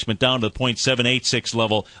retracement down to the 0.786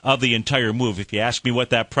 level of the entire move. If you ask me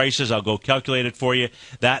what that price is, I'll go calculate it for you.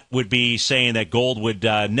 That would be saying that gold would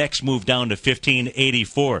next move down to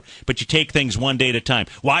 1584. But you take things one day at a time.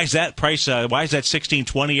 Why is that price? Why is that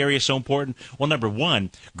 1620 area so important? Well, number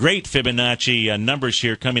one, great Fibonacci numbers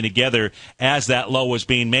here coming together as that low was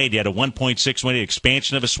being made. You had a 1.618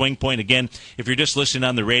 expansion of a swing point. Again, if you're just listening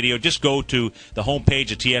on the radio, just go to the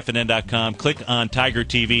homepage at tfnn.com, click on Tiger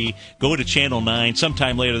TV, go to Channel 9.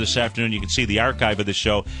 Sometime later this afternoon, you can see the archive of the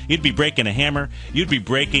show. You'd be breaking a hammer. You'd be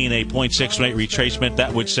breaking a 0.618 retracement.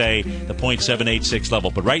 That would say the 0.786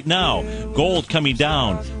 level. But right now, gold coming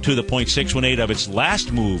down to the 0.618 of its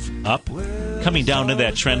last move up, coming down to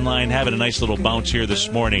that trend line, having a nice little bounce here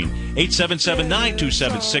this morning.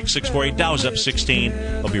 877-927-6648. Dow's up 16.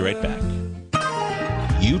 I'll be right back.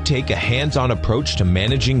 You take a hands-on approach to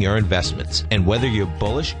managing your investments. And whether you're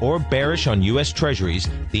bullish or bearish on U.S. Treasuries,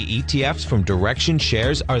 the ETFs from Direction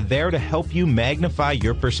Shares are there to help you magnify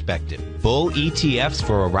your perspective. Bull ETFs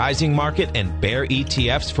for a rising market and bear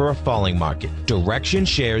ETFs for a falling market. Direction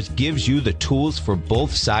Shares gives you the tools for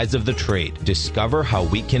both sides of the trade. Discover how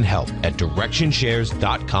we can help at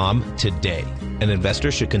DirectionShares.com today. An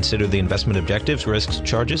investor should consider the investment objectives, risks,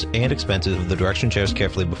 charges, and expenses of the Direction Shares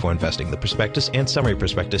carefully before investing. The prospectus and summary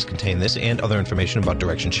prospectus contain this and other information about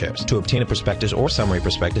Direction Shares. To obtain a prospectus or summary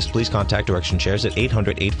prospectus, please contact Direction Shares at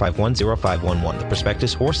 800-851-0511. The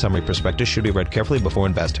prospectus or summary prospectus should be read carefully before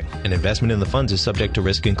investing. An investment in the funds is subject to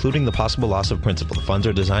risk, including the possible loss of principal. The funds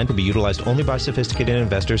are designed to be utilized only by sophisticated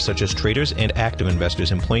investors such as traders and active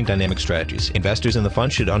investors employing dynamic strategies. Investors in the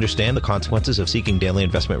fund should understand the consequences of seeking daily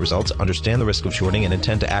investment results, understand the risk of shorting, and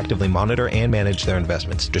intend to actively monitor and manage their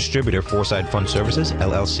investments. Distributor Foreside Fund Services,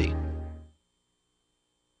 LLC.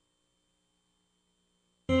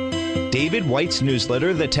 David White's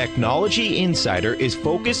newsletter, The Technology Insider, is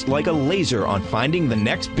focused like a laser on finding the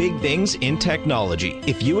next big things in technology.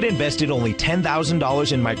 If you had invested only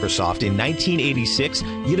 $10,000 in Microsoft in 1986,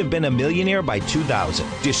 you'd have been a millionaire by 2000.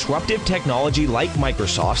 Disruptive technology like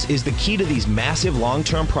Microsoft's is the key to these massive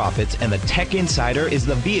long-term profits, and the Tech Insider is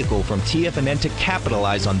the vehicle from TFNN to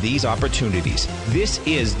capitalize on these opportunities. This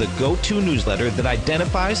is the go-to newsletter that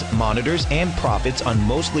identifies, monitors, and profits on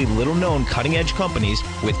mostly little-known cutting-edge companies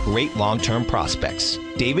with great long-term prospects.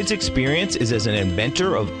 David's experience is as an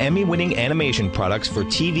inventor of Emmy-winning animation products for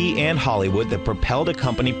TV and Hollywood that propelled a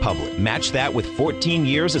company public. Match that with 14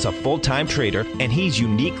 years as a full-time trader, and he's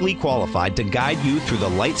uniquely qualified to guide you through the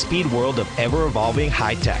light-speed world of ever-evolving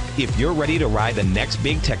high-tech. If you're ready to ride the next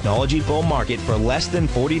big technology bull market for less than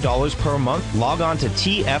 $40 per month, log on to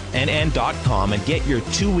TFNN.com and get your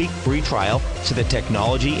 2-week free trial to the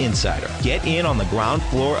Technology Insider. Get in on the ground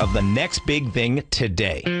floor of the next big thing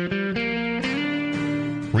today.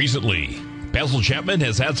 Recently, Basil Chapman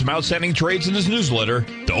has had some outstanding trades in his newsletter,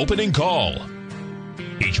 The Opening Call.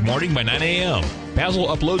 Each morning by 9 a.m., Basil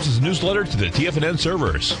uploads his newsletter to the TFNN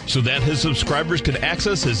servers so that his subscribers can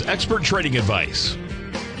access his expert trading advice.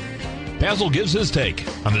 Basil gives his take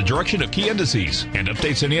on the direction of key indices and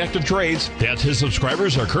updates any active trades that his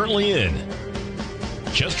subscribers are currently in.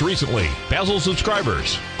 Just recently, Basil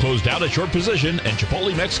subscribers closed out a short position in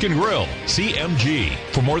Chipotle Mexican Grill, CMG,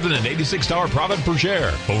 for more than an $86 profit per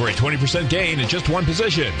share, over a 20% gain in just one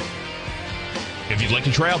position. If you'd like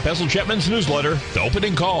to try out Basil Chapman's newsletter, The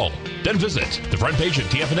Opening Call, then visit the front page at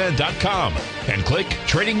TFNN.com and click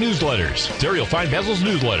Trading Newsletters. There you'll find Basil's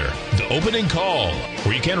newsletter, The Opening Call,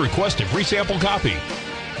 where you can request a free sample copy.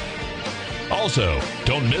 Also,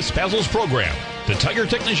 don't miss Basil's program, The Tiger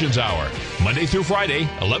Technicians Hour, Monday through Friday,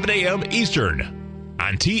 11 a.m. Eastern,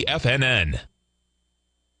 on TFNN.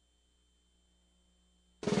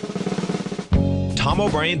 Tom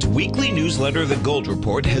O'Brien's weekly newsletter, The Gold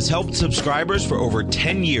Report, has helped subscribers for over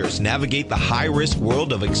 10 years navigate the high-risk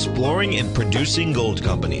world of exploring and producing gold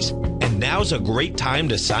companies. And now's a great time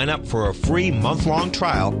to sign up for a free month-long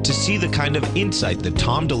trial to see the kind of insight that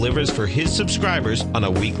Tom delivers for his subscribers on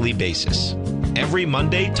a weekly basis. Every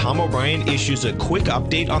Monday, Tom O'Brien issues a quick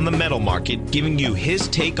update on the metal market, giving you his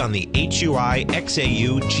take on the HUI,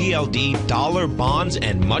 XAU, GLD, dollar, bonds,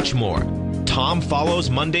 and much more. Tom follows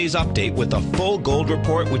Monday's update with a full gold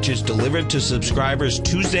report, which is delivered to subscribers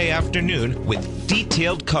Tuesday afternoon with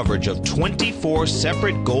detailed coverage of 24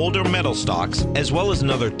 separate gold or metal stocks, as well as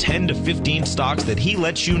another 10 to 15 stocks that he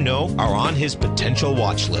lets you know are on his potential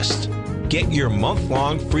watch list. Get your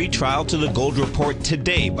month-long free trial to the Gold Report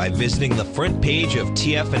today by visiting the front page of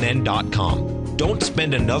TFNN.com. Don't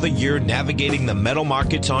spend another year navigating the metal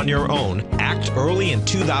markets on your own. Act early in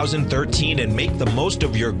 2013 and make the most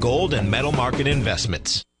of your gold and metal market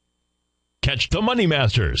investments. Catch the Money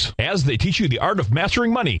Masters as they teach you the art of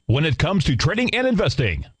mastering money when it comes to trading and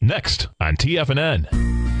investing. Next on TFNN.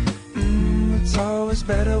 It's always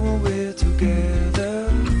better when we're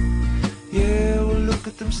together. Yeah, we'll look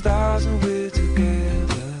at them stars when we're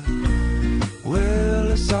together. Well,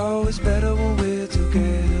 it's always better when we're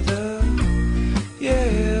together. Yeah,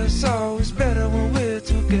 it's always better when we're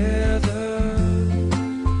together.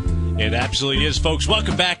 It absolutely is, folks.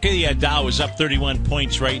 Welcome back. The Dow is up 31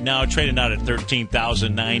 points right now, trading out at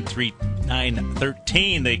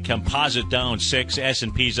 13,913. The composite down 6.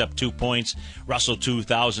 S&P's up 2 points. Russell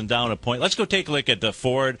 2000 down a point. Let's go take a look at the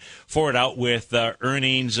Ford. Ford out with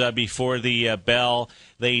earnings before the bell.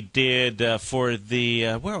 They did for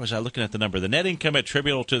the, where was I looking at the number? The net income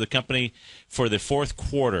attributable to the company for the fourth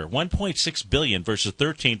quarter, $1.6 billion versus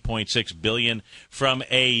 $13.6 billion from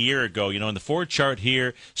a year ago. You know, in the Ford chart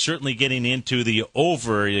here, certainly getting into the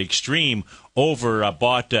extreme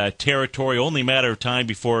overbought territory. Only a matter of time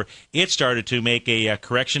before it started to make a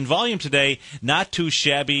correction. Volume today, not too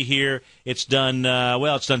shabby here. It's done,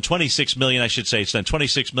 it's done 26 million, I should say. It's done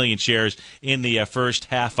 26 million shares in the first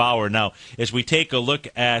half hour. Now, as we take a look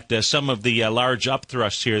at some of the large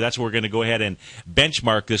upthrusts here, that's what we're going to go ahead and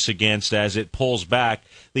benchmark this against as it pulls back.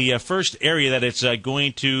 The first area that it's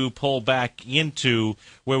going to pull back into,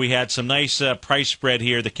 where we had some nice price spread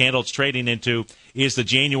here, the candle it's trading into, is the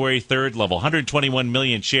January 3rd level, 121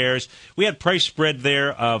 million shares. We had price spread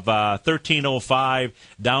there of 1305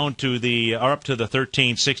 down to up to the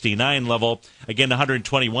 1369 level. Again,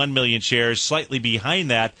 121 million shares. Slightly behind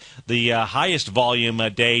that, the highest volume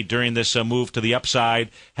day during this move to the upside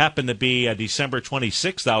happened to be December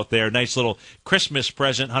 26th out there. Nice little Christmas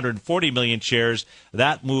present, 140 million shares.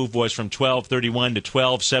 That move was from 1231 to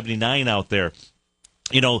 1279 out there.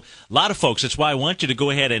 You know, a lot of folks, that's why I want you to go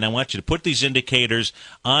ahead and I want you to put these indicators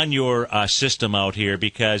on your system out here,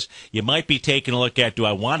 because you might be taking a look at, do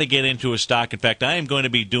I want to get into a stock? In fact, I am going to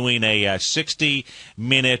be doing a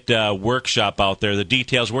 60-minute workshop out there. The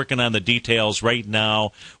details, working on the details right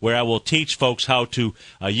now, where I will teach folks how to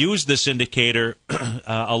use this indicator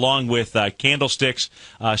along with candlesticks.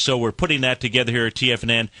 So we're putting that together here at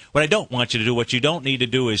TFNN. What I don't want you to do, what you don't need to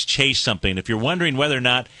do, is chase something. If you're wondering whether or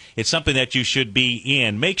not it's something that you should be in,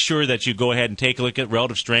 make sure that you go ahead and take a look at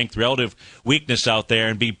relative strength, relative weakness out there,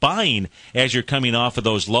 and be buying as you're coming off of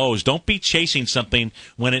those lows. Don't be chasing something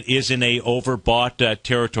when it is in a overbought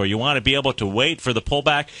territory. You want to be able to wait for the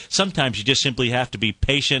pullback. Sometimes you just simply have to be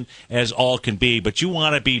patient as all can be, but you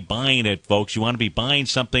want to be buying it, folks. You want to be buying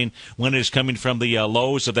something when it is coming from the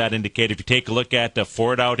lows of that indicator. If you take a look at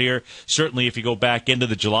Ford out here, certainly if you go back into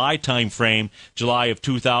the July time frame, July of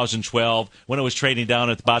 2012, when it was trading down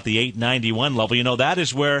at about the 891 level, you know, that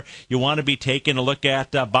is where you want to be taking a look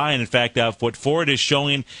at buying. In fact, what Ford is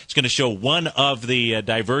showing, it's going to show one of the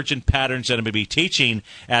divergent patterns that I'm going to be teaching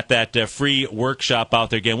at that free workshop out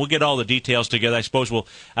there. Again, we'll get all the details together.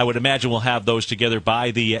 I would imagine we'll have those together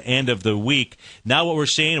by the end of the week. Now what we're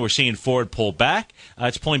seeing Ford pull back.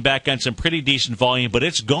 It's pulling back on some pretty decent volume, but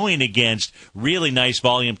it's going against really nice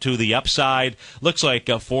volume to the upside. Looks like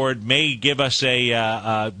Ford may give us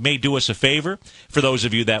may do us a favor for those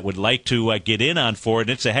of you that would like to get in on on Ford.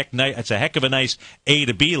 It's a heck of a nice A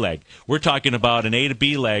to B leg. We're talking about an A to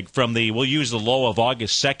B leg from we'll use the low of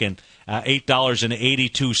August 2nd,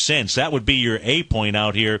 $8.82. That would be your A point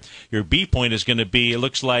out here. Your B point is going to be, it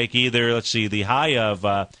looks like either, the high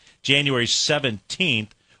of January 17th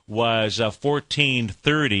was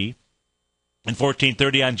 $14.30. And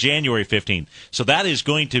 $14.30 on January 15th. So that is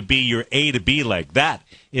going to be your A to B leg. That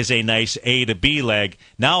is a nice A to B leg.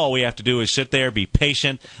 Now all we have to do is sit there, be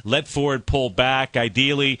patient, let Ford pull back.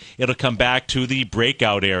 Ideally, it'll come back to the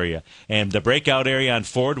breakout area. And the breakout area on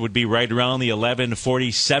Ford would be right around the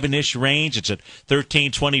 1147-ish range. It's at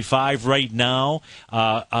 1325 right now.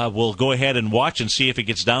 We'll go ahead and watch and see if it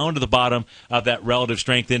gets down to the bottom of that relative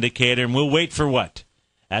strength indicator. And we'll wait for what?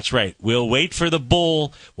 That's right. We'll wait for the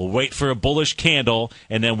bull. We'll wait for a bullish candle,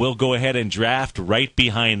 and then we'll go ahead and draft right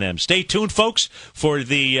behind them. Stay tuned, folks, for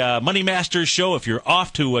the Money Masters show. If you're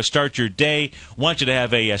off to start your day, want you to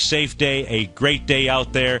have a safe day, a great day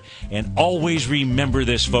out there. And always remember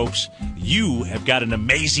this, folks. You have got an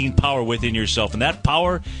amazing power within yourself, and that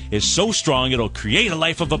power is so strong it'll create a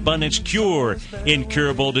life of abundance, cure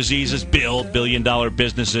incurable diseases, build billion-dollar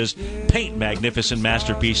businesses, paint magnificent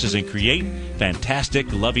masterpieces, and create fantastic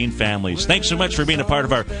loving families. Thanks so much for being a part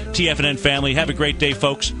of our TFNN family. Have a great day,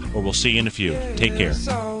 folks, or we'll see you in a few. Take care.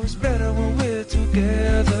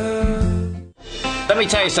 Let me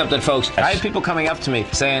tell you something, folks. I have people coming up to me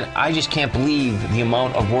saying, I just can't believe the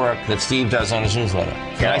amount of work that Steve does on his newsletter.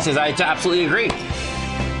 And I says, I absolutely agree.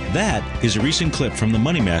 That is a recent clip from the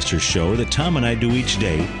Money Masters show that Tom and I do each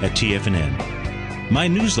day at TFNN. My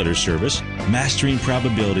newsletter service, Mastering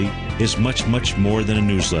Probability, is much, much more than a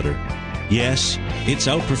newsletter. Yes, it's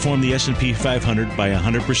outperformed the S&P 500 by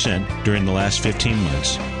 100% during the last 15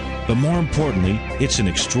 months. But more importantly, it's an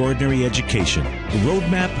extraordinary education, a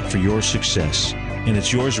roadmap for your success. And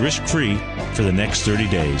it's yours risk-free for the next 30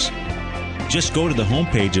 days. Just go to the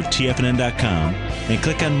homepage of TFNN.com and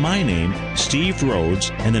click on my name, Steve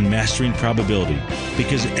Rhodes, and then Mastering Probability,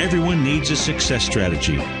 because everyone needs a success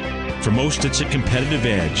strategy. For most, it's a competitive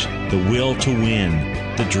edge, the will to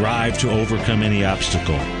win, the drive to overcome any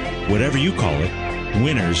obstacle. Whatever you call it,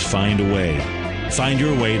 winners find a way. Find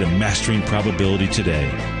your way to Mastering Probability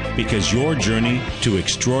today, because your journey to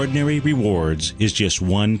extraordinary rewards is just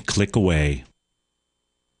one click away.